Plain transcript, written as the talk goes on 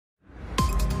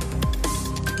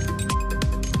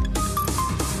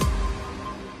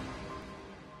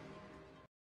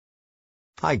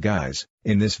Hi guys,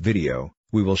 in this video,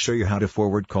 we will show you how to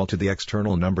forward call to the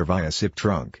external number via SIP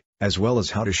trunk, as well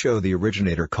as how to show the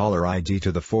originator caller ID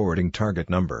to the forwarding target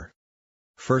number.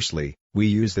 Firstly, we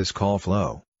use this call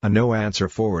flow, a no-answer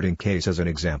forwarding case as an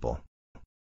example.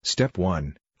 Step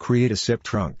 1, create a SIP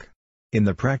trunk. In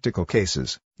the practical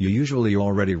cases, you usually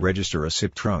already register a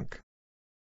SIP trunk.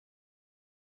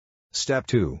 Step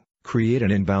 2, create an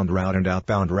inbound route and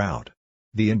outbound route.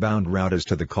 The inbound route is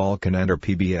to the call can enter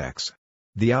PBX.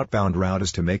 The outbound route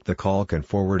is to make the call can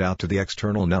forward out to the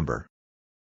external number.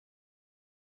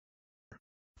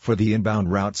 For the inbound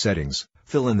route settings,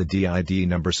 fill in the DID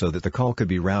number so that the call could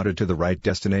be routed to the right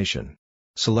destination.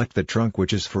 Select the trunk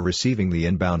which is for receiving the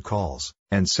inbound calls,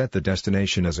 and set the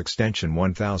destination as extension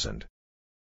 1000.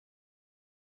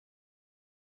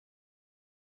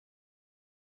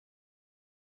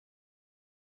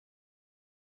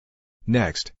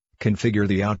 Next, configure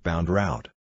the outbound route.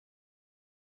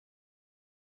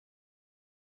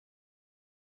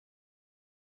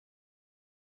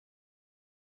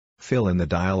 Fill in the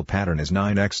dial pattern as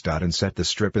 9x. And set the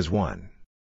strip as 1.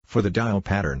 For the dial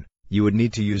pattern, you would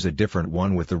need to use a different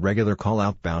one with the regular call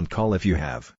outbound call if you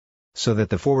have, so that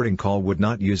the forwarding call would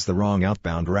not use the wrong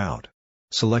outbound route.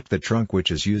 Select the trunk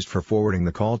which is used for forwarding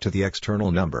the call to the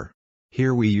external number.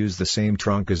 Here we use the same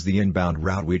trunk as the inbound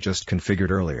route we just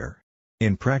configured earlier.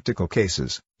 In practical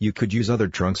cases, you could use other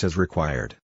trunks as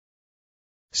required.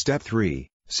 Step 3,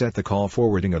 set the call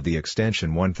forwarding of the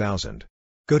extension 1000.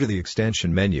 Go to the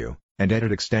extension menu, and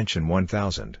edit extension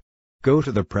 1000. Go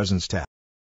to the Presence tab.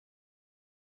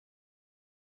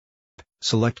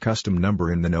 Select Custom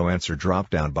Number in the No Answer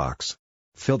drop-down box.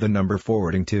 Fill the number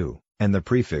forwarding to, and the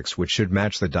prefix which should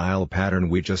match the dial pattern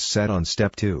we just set on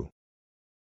Step 2.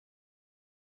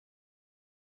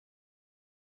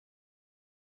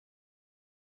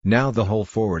 Now the whole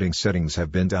forwarding settings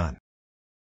have been done.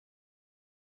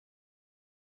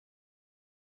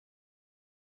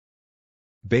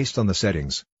 Based on the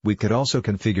settings, we could also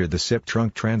configure the SIP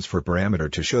trunk transfer parameter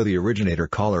to show the originator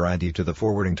caller ID to the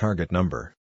forwarding target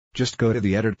number. Just go to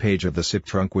the edit page of the SIP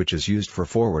trunk which is used for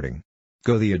forwarding.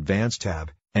 Go to the Advanced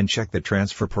tab, and check the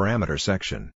transfer parameter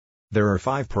section. There are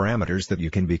 5 parameters that you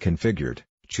can be configured.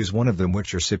 Choose one of them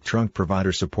which your SIP trunk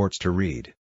provider supports to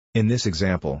read. In this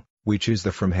example, we choose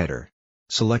the From header.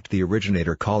 Select the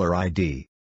originator caller ID.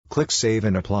 Click Save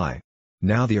and Apply.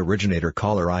 Now the originator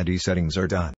caller ID settings are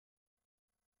done.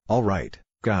 Alright,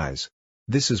 guys.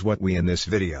 This is what we in this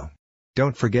video.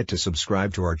 Don't forget to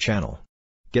subscribe to our channel.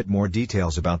 Get more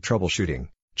details about troubleshooting,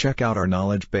 check out our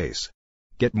knowledge base.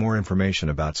 Get more information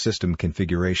about system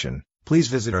configuration, please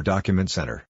visit our document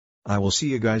center. I will see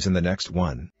you guys in the next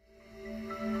one.